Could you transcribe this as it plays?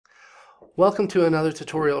Welcome to another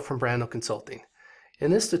tutorial from Brando Consulting.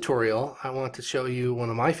 In this tutorial, I want to show you one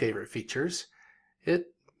of my favorite features.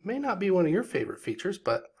 It may not be one of your favorite features,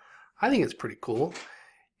 but I think it's pretty cool.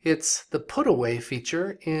 It's the Putaway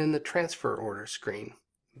feature in the transfer order screen.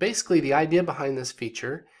 Basically, the idea behind this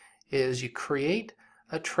feature is you create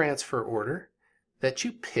a transfer order that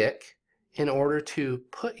you pick in order to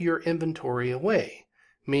put your inventory away,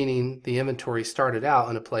 meaning the inventory started out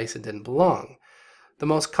in a place it didn't belong. The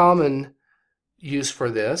most common use for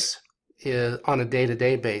this is on a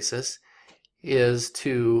day-to-day basis is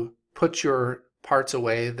to put your parts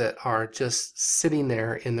away that are just sitting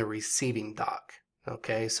there in the receiving dock.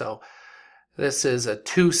 Okay, so this is a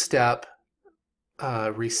two-step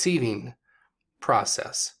receiving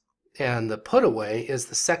process, and the put away is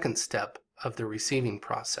the second step of the receiving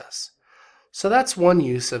process. So that's one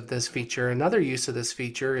use of this feature. Another use of this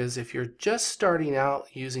feature is if you're just starting out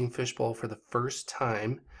using Fishbowl for the first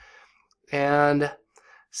time and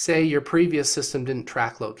say your previous system didn't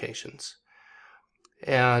track locations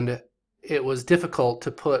and it was difficult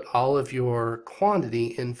to put all of your quantity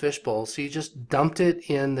in Fishbowl, so you just dumped it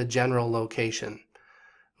in the general location,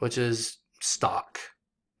 which is stock.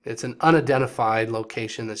 It's an unidentified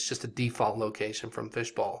location that's just a default location from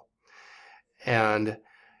Fishbowl. And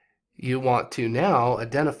you want to now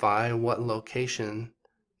identify what location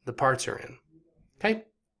the parts are in. Okay,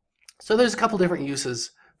 so there's a couple different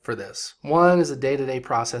uses for this. One is a day-to-day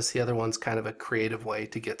process, the other one's kind of a creative way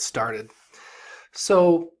to get started.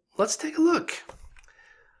 So let's take a look.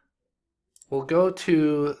 We'll go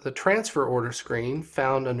to the transfer order screen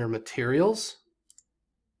found under Materials,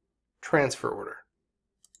 Transfer Order.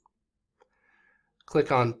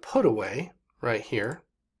 Click on Putaway right here.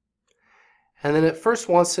 And then it first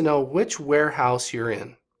wants to know which warehouse you're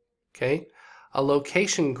in. Okay, a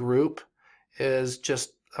location group is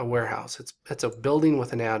just a warehouse. It's a building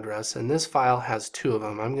with an address, and this file has two of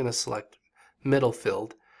them. I'm going to select middle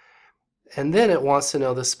field. And then it wants to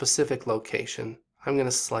know the specific location. I'm going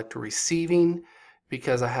to select receiving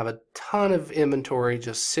because I have a ton of inventory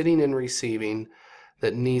just sitting in receiving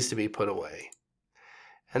that needs to be put away.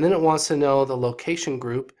 And then it wants to know the location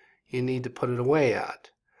group you need to put it away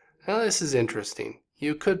at. Now this is interesting.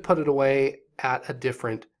 You could put it away at a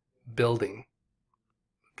different building.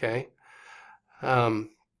 Okay.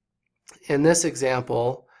 In this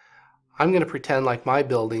example, I'm going to pretend like my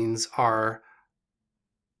buildings are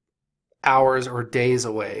hours or days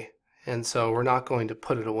away, and so we're not going to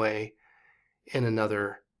put it away in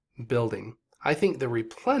another building. I think the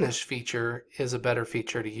replenish feature is a better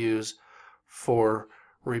feature to use for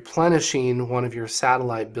replenishing one of your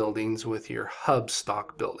satellite buildings with your hub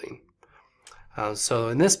stock building. So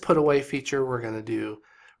in this put away feature, we're going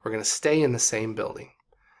to stay in the same building.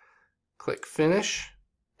 Click finish,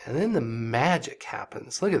 and then the magic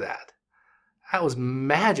happens. Look at that. That was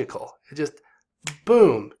magical. It just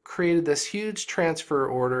boom, created this huge transfer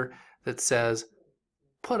order that says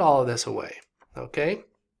put all of this away. Okay?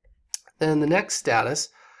 Then the next status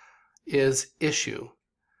is issue.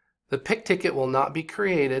 The pick ticket will not be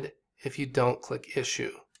created if you don't click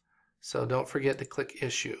issue. So don't forget to click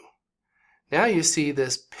issue. Now you see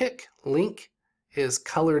this pick link is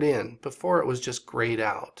colored in. Before it was just grayed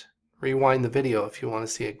out. Rewind the video if you want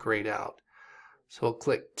to see it grayed out. So we'll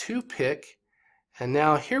click to pick, and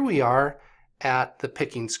now here we are at the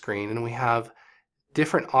picking screen, and we have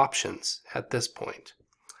different options at this point.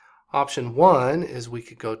 Option 1 is we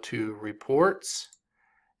could go to reports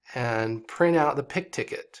and print out the pick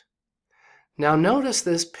ticket. Now notice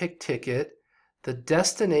this pick ticket, the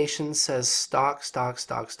destination says stock, stock,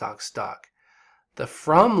 stock, stock, stock. The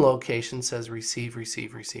from location says receive,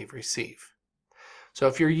 receive, receive, receive. So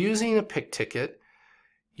if you're using a pick ticket,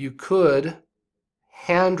 you could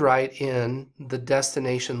handwrite in the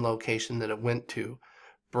destination location that it went to,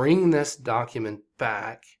 bring this document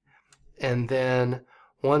back, and then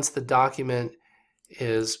once the document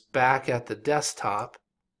is back at the desktop,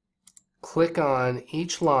 click on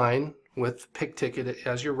each line with pick ticket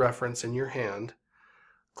as your reference in your hand.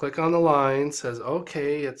 Click on the line, says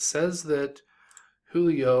okay, it says that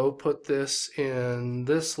Julio put this in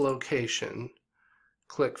this location.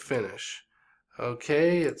 Click finish.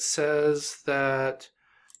 Okay, it says that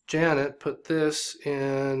Janet put this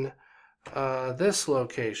in this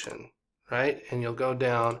location, right? And you'll go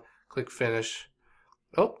down, click finish.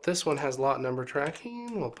 Oh, this one has lot number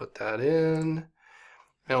tracking. We'll put that in.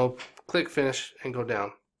 And we'll click finish and go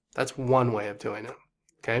down. That's one way of doing it.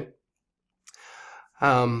 Okay.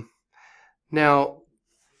 Now,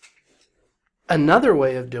 another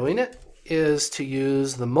way of doing it is to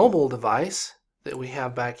use the mobile device that we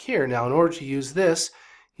have back here. Now, in order to use this,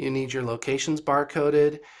 you need your locations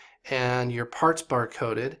barcoded and your parts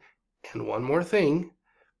barcoded. And one more thing,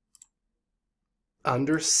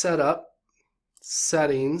 under setup,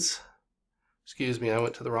 settings, excuse me, I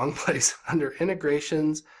went to the wrong place. Under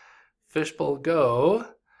integrations, Fishbowl Go,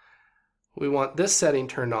 we want this setting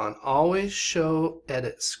turned on. Always show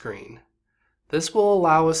edit screen. This will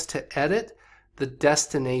allow us to edit the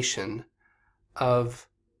destination of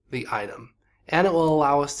the item, and it will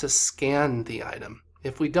allow us to scan the item.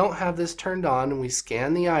 If we don't have this turned on and we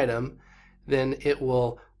scan the item, then it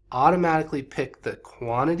will automatically pick the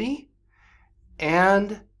quantity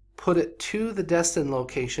and put it to the destined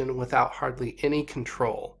location without hardly any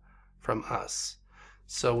control from us.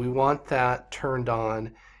 So we want that turned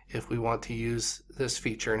on if we want to use this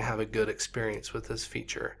feature and have a good experience with this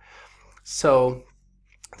feature. So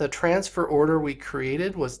the transfer order we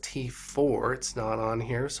created was T4. It's not on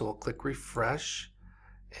here, so we'll click refresh,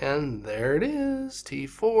 and there it is,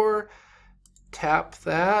 T4. Tap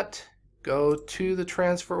that, go to the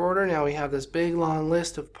transfer order. Now we have this big long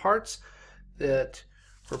list of parts that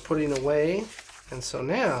we're putting away, and so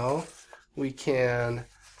now we can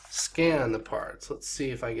scan the parts. Let's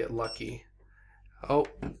see if I get lucky. Oh,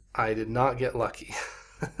 I did not get lucky.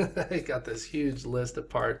 I got this huge list of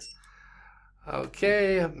parts.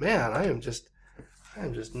 Okay, man, I am just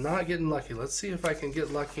not getting lucky. Let's see if I can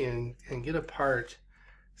get lucky and get a part,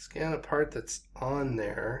 scan a part that's on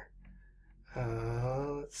there.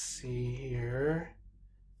 Let's see here.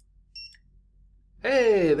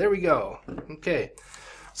 Hey, there we go. Okay,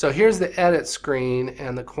 so here's the edit screen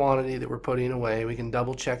and the quantity that we're putting away. We can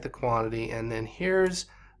double check the quantity, and then here's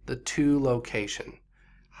the to location.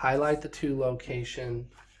 Highlight the to location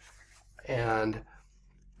and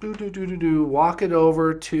walk it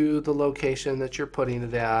over to the location that you're putting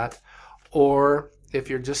it at. Or if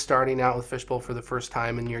you're just starting out with Fishbowl for the first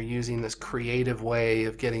time and you're using this creative way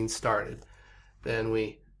of getting started, then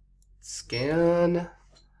we scan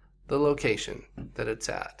the location that it's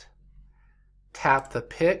at, tap the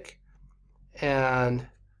pick, and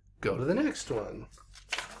go to the next one.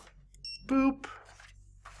 Boop,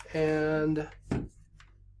 and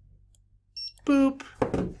boop,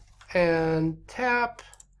 and tap,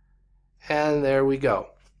 and there we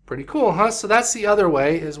go. Pretty cool, huh? So that's the other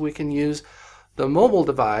way, is we can use the mobile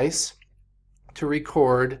device to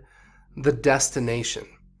record the destination.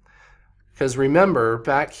 Because remember,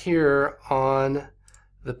 back here on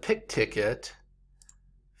the pick ticket,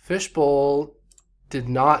 Fishbowl did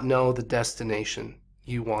not know the destination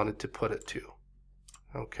you wanted to put it to.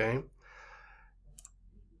 Okay.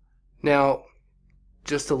 Now,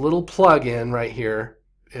 just a little plug-in right here.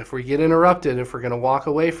 If we get interrupted, if we're going to walk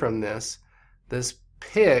away from this, this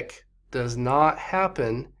pick does not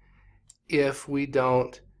happen if we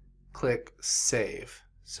don't click save.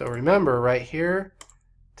 So remember right here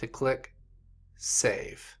to click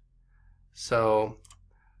save. So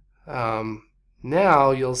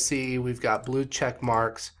now you'll see we've got blue check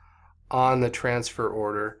marks on the transfer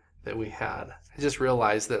order that we had. I just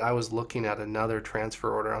realized that I was looking at another transfer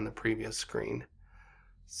order on the previous screen.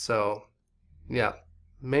 So yeah,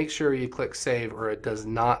 make sure you click save or it does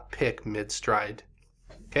not pick mid-stride.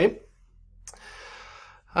 Okay.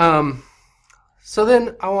 So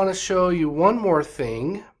then I want to show you one more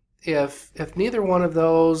thing. If neither one of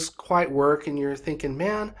those quite work and you're thinking,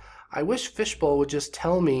 man, I wish Fishbowl would just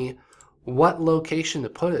tell me what location to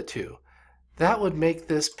put it to. That would make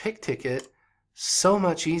this pick ticket so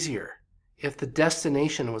much easier if the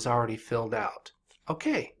destination was already filled out.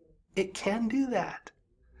 Okay, it can do that.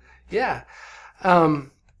 Yeah.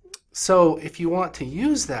 So if you want to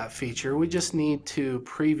use that feature, we just need to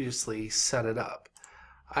previously set it up.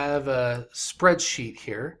 I have a spreadsheet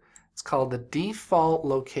here. It's called the default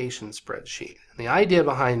location spreadsheet. And the idea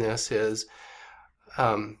behind this is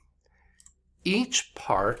each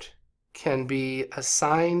part can be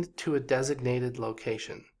assigned to a designated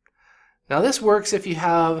location. Now this works if you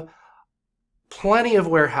have plenty of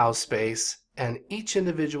warehouse space and each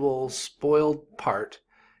individual spoiled part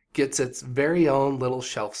gets its very own little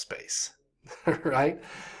shelf space, right?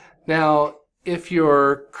 Now, if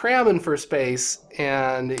you're cramming for space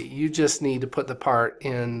and you just need to put the part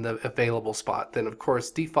in the available spot, then of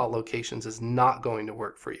course default locations is not going to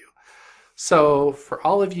work for you. So for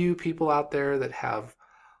all of you people out there that have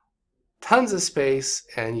tons of space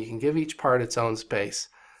and you can give each part its own space,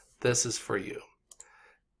 this is for you.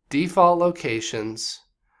 Default locations,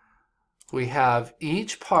 we have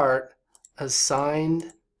each part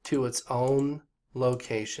assigned to its own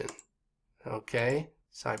location. Okay,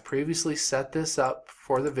 so I previously set this up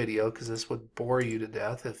for the video because this would bore you to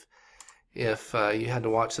death if you had to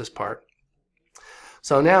watch this part.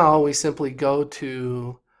 So now we simply go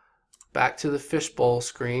to back to the Fishbowl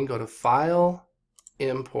screen, go to File,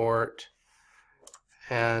 Import,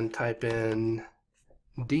 and type in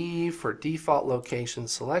D for default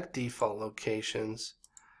locations, select default locations,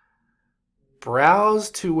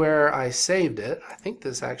 browse to where I saved it. I think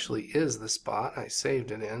this actually is the spot I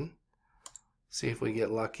saved it in. See if we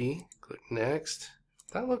get lucky. Click Next.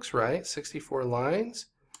 That looks right. 64 lines.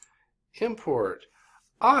 Import.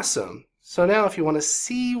 Awesome. So now if you want to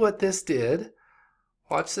see what this did,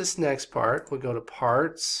 watch this next part. We'll go to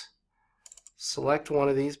Parts, select one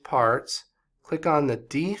of these parts, click on the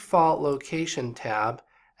Default Location tab,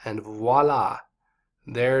 and voila,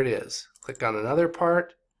 there it is. Click on another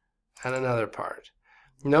part and another part.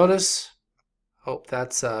 Notice, oh,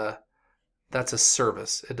 that's a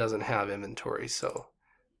service. It doesn't have inventory, so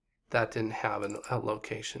that didn't have a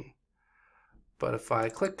location. But if I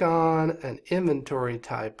click on an inventory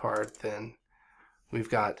type part, then we've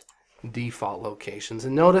got default locations.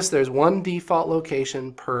 And notice there's one default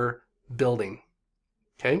location per building.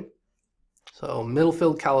 Okay? So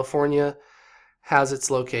Middlefield, California has its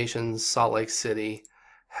locations. Salt Lake City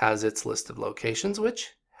has its list of locations, which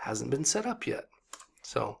hasn't been set up yet.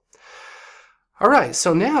 So, all right,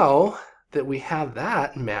 so now that we have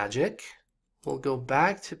that magic, we'll go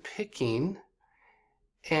back to picking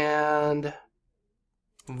and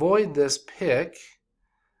void this pick.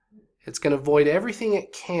 It's going to void everything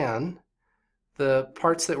it can. The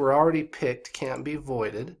parts that were already picked can't be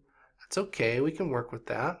voided. That's okay, we can work with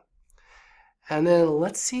that. And then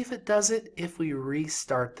let's see if it does it if we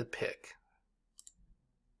restart the pick.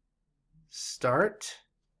 Start,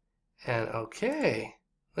 and okay,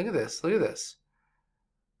 look at this, look at this.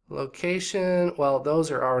 Location, well,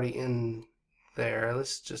 those are already in there.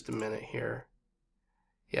 Let's just a minute here.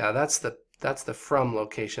 Yeah, that's the from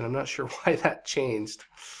location. I'm not sure why that changed.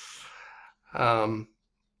 But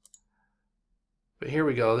here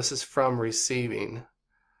we go. This is from receiving.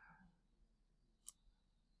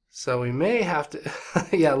 So we may have to,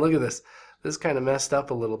 yeah, look at this. This kind of messed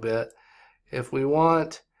up a little bit. If we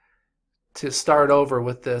want to start over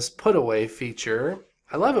with this Putaway feature,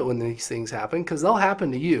 I love it when these things happen because they'll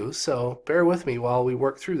happen to you. So bear with me while we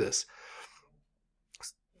work through this.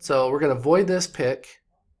 So we're going to void this pick.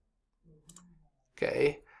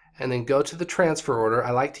 Okay. And then go to the transfer order.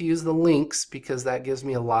 I like to use the links because that gives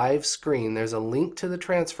me a live screen. There's a link to the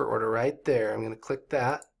transfer order right there. I'm going to click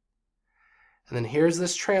that. And then here's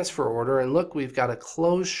this transfer order. And look, we've got a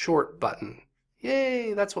close short button.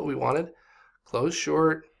 Yay, that's what we wanted. Close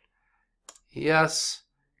short. Yes.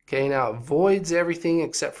 Okay, now it voids everything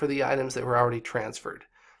except for the items that were already transferred.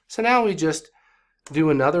 So now we just do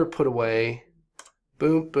another put away.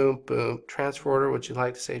 Boom, boom, boom. Transfer order. Would you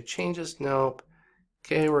like to save changes? Nope.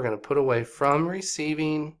 Okay, we're going to put away from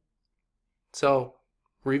receiving. So,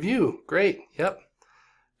 review. Great. Yep.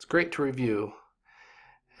 It's great to review.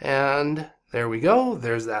 And there we go.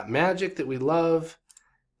 There's that magic that we love.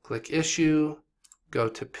 Click issue. Go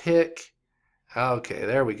to pick. Okay,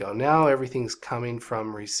 there we go. Now everything's coming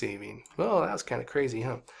from receiving. Well, that was kind of crazy,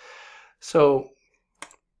 huh? So,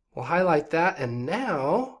 we'll highlight that. And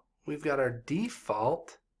now we've got our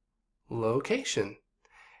default location.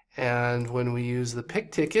 And when we use the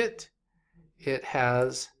pick ticket, it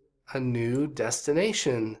has a new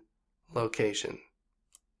destination location.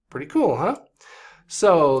 Pretty cool, huh?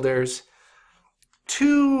 So there's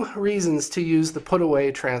two reasons to use the put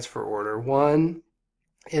away transfer order. One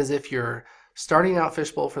is if you're starting out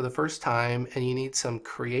Fishbowl for the first time and you need some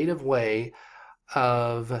creative way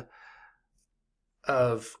of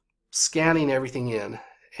scanning everything in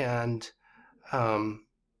and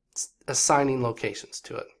assigning locations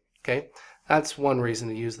to it. Okay, that's one reason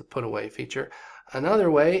to use the put away feature.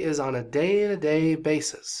 Another way is on a day-to-day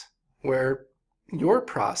basis, where your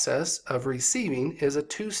process of receiving is a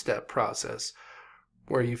two-step process,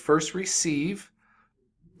 where you first receive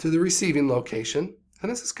to the receiving location.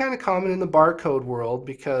 And this is kind of common in the barcode world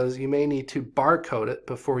because you may need to barcode it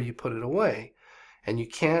before you put it away. And you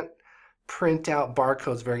can't print out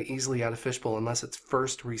barcodes very easily out of Fishbowl unless it's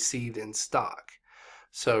first received in stock.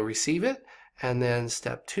 So receive it. And then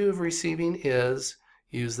step 2 of receiving is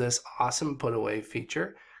use this awesome put away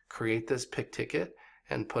feature, create this pick ticket,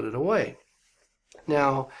 and put it away.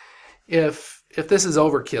 Now, if this is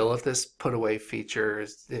overkill, if this put away feature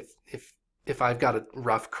is, if I've got a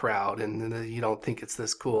rough crowd and you don't think it's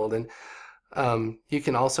this cool, then you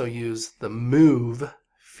can also use the move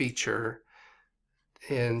feature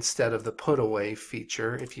instead of the put away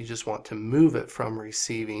feature. If you just want to move it from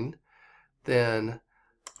receiving, then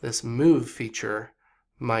this move feature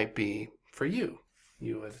might be for you.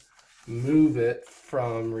 You would move it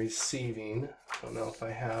from receiving. I don't know if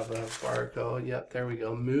I have a barcode. Yep, there we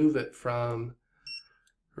go. Move it from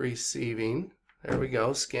receiving. There we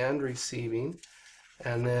go. Scanned receiving.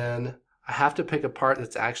 And then I have to pick a part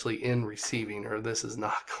that's actually in receiving, or this is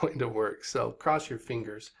not going to work. So cross your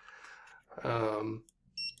fingers.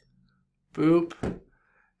 Boop.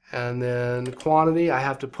 And then quantity, I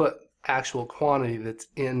have to put actual quantity that's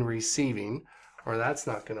in receiving, or that's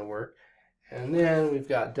not going to work. And then we've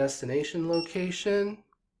got destination location.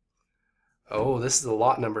 Oh, this is a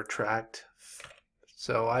lot number tracked.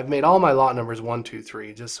 So I've made all my lot numbers 1, 2,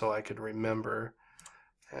 3 just so I could remember.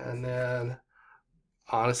 And then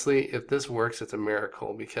honestly, if this works, it's a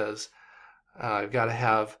miracle, because I've got to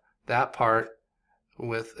have that part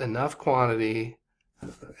with enough quantity.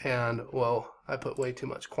 And well, I put way too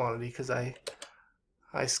much quantity because I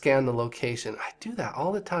scan the location. I do that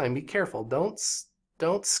all the time. Be careful. Don't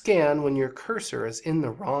scan when your cursor is in the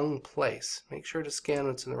wrong place. Make sure to scan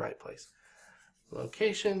when it's in the right place.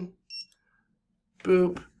 Location.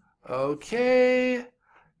 Boop. Okay.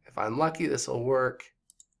 If I'm lucky, this will work.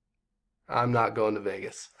 I'm not going to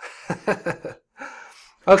Vegas.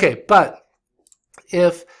 Okay, but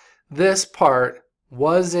if this part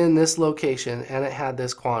was in this location and it had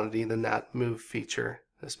this quantity, then that move feature,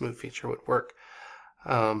 this move feature would work.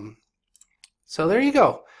 So there you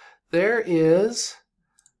go. There is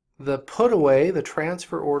the Putaway, the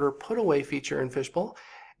transfer order Putaway feature in Fishbowl,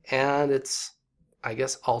 and its, I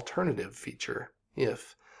guess, alternative feature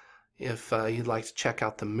if you'd like to check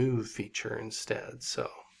out the move feature instead. So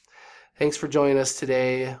thanks for joining us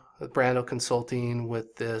today with Brando Consulting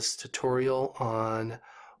with this tutorial on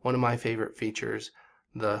one of my favorite features,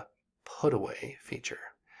 the Putaway feature.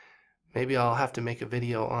 Maybe I'll have to make a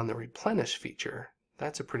video on the replenish feature.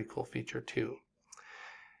 That's a pretty cool feature too.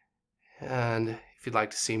 And if you'd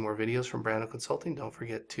like to see more videos from Brando Consulting, don't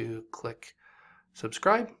forget to click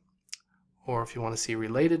subscribe. Or if you want to see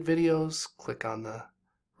related videos, click on the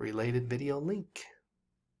related video link.